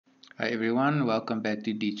Hi everyone, welcome back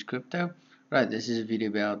to Deets Crypto. Right, this is a video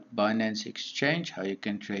about Binance Exchange, how you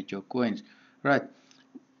can trade your coins. Right,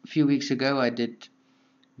 a few weeks ago I did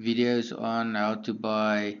videos on how to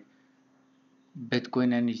buy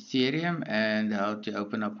Bitcoin and Ethereum and how to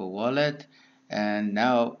open up a wallet. And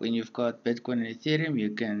now when you've got Bitcoin and Ethereum, you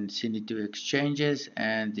can send it to exchanges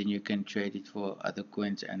and then you can trade it for other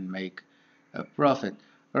coins and make a profit.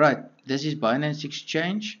 Alright, this is Binance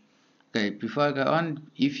Exchange. Okay, before I go on,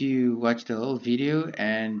 if you watch the whole video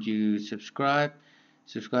and you subscribe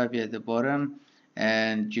here at the bottom,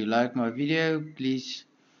 and you like my video, please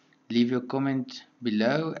leave your comment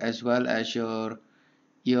below as well as your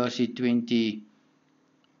ERC20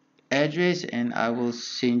 address and I will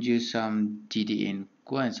send you some TDN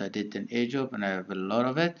coins. I did an airdrop and I have a lot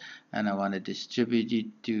of it and I want to distribute it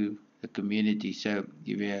to the community. So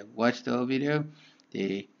if you watch the whole video,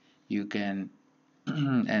 there you can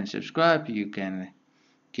and subscribe, you can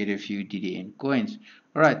get a few DDN coins.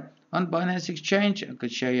 Alright, on Binance Exchange, I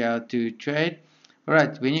could show you how to trade.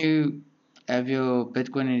 Alright, when you have your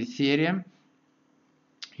Bitcoin and Ethereum,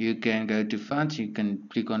 you can go to funds, you can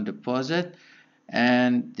click on deposit,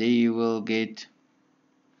 and there you will get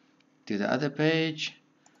to the other page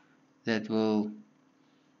that will,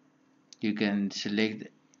 you can select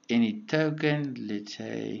any token, let's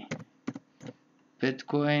say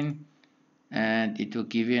Bitcoin, and it will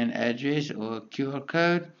give you an address or a QR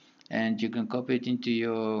code and you can copy it into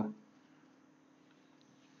your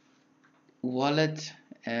wallet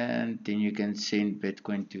and then you can send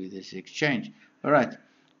Bitcoin to this exchange. Alright,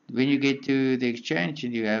 when you get to the exchange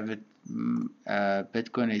and you have it,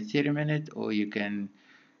 Bitcoin Ethereum in it, or you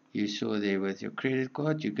saw there with your credit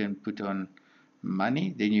card, you can put on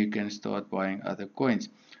money, then you can start buying other coins.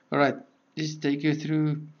 Alright, this take you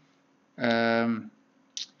through,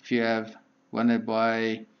 if you want to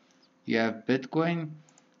buy, you have Bitcoin,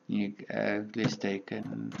 let's take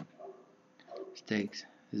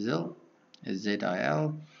ZIL,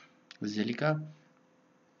 ZIL, Zilliqa.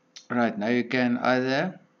 Right, now you can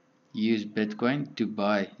either use Bitcoin to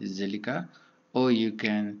buy Zilliqa or you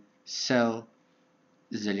can sell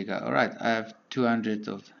Zilliqa. Alright, I have 200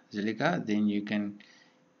 of Zilliqa. Then you can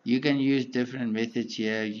use different methods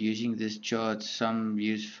here using this chart. Some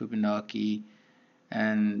use Fibonacci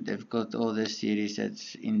and they've got all this series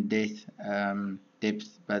that's in depth,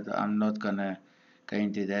 but I'm not gonna go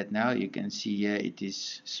into that now. You can see here it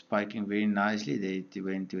is spiking very nicely. They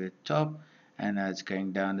went to the top and now it's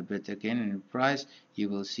going down a bit again in price. You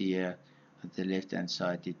will see here at the left hand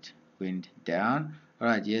side it went down.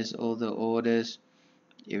 Alright, here's all the orders,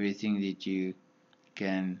 everything that you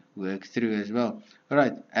can work through as well.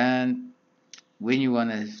 Alright, and when you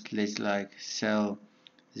want to, let's like sell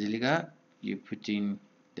Zilliqa, you put in,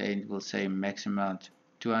 then it will say max amount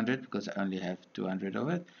 200 because I only have 200 of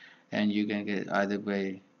it, and you can get either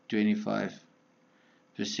by 25%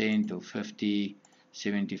 or 50,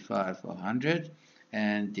 75 or 100,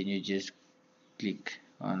 and then you just click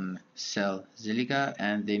on sell Zilliqa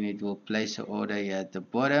and then it will place an order here at the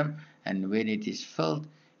bottom, and when it is filled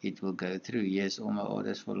it will go through. Yes, all my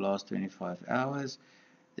orders for last 25 hours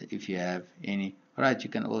if you have any. Alright, you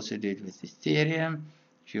can also do it with Ethereum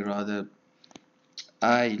if you rather.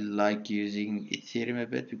 I like using Ethereum a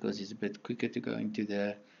bit because it's a bit quicker to go into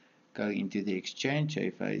the exchange. So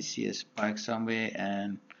if I see a spike somewhere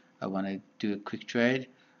and I want to do a quick trade,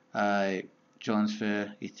 I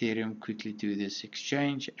transfer Ethereum quickly to this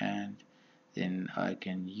exchange and then I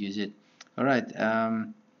can use it. Alright,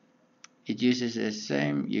 it uses the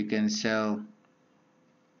same. You can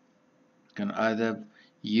either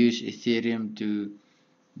use Ethereum to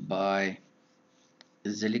buy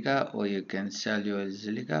Zilliqa or you can sell your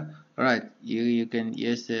Zilliqa. Alright, you can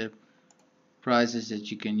use the prices that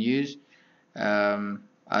you can use,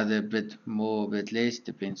 either a bit more or a bit less,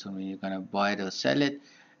 depends on when you're going to buy it or sell it,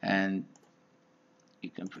 and you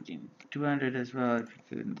can put in 200 as well if you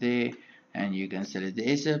put in there and you can sell it. There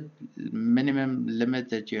is a minimum limit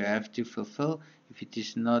that you have to fulfill. If it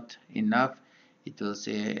is not enough, it will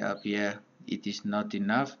say up here it is not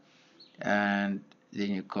enough and then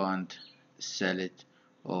you can't sell it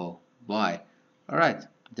or buy. Alright,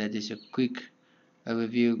 that is a quick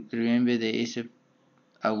overview. Remember,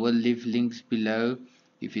 I will leave links below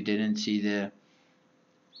if you didn't see the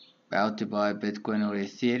how to buy Bitcoin or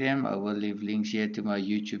Ethereum. I will leave links here to my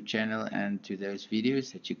YouTube channel and to those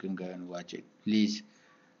videos that you can go and watch it. Please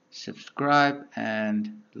subscribe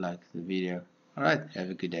and like the video. Alright,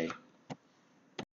 have a good day.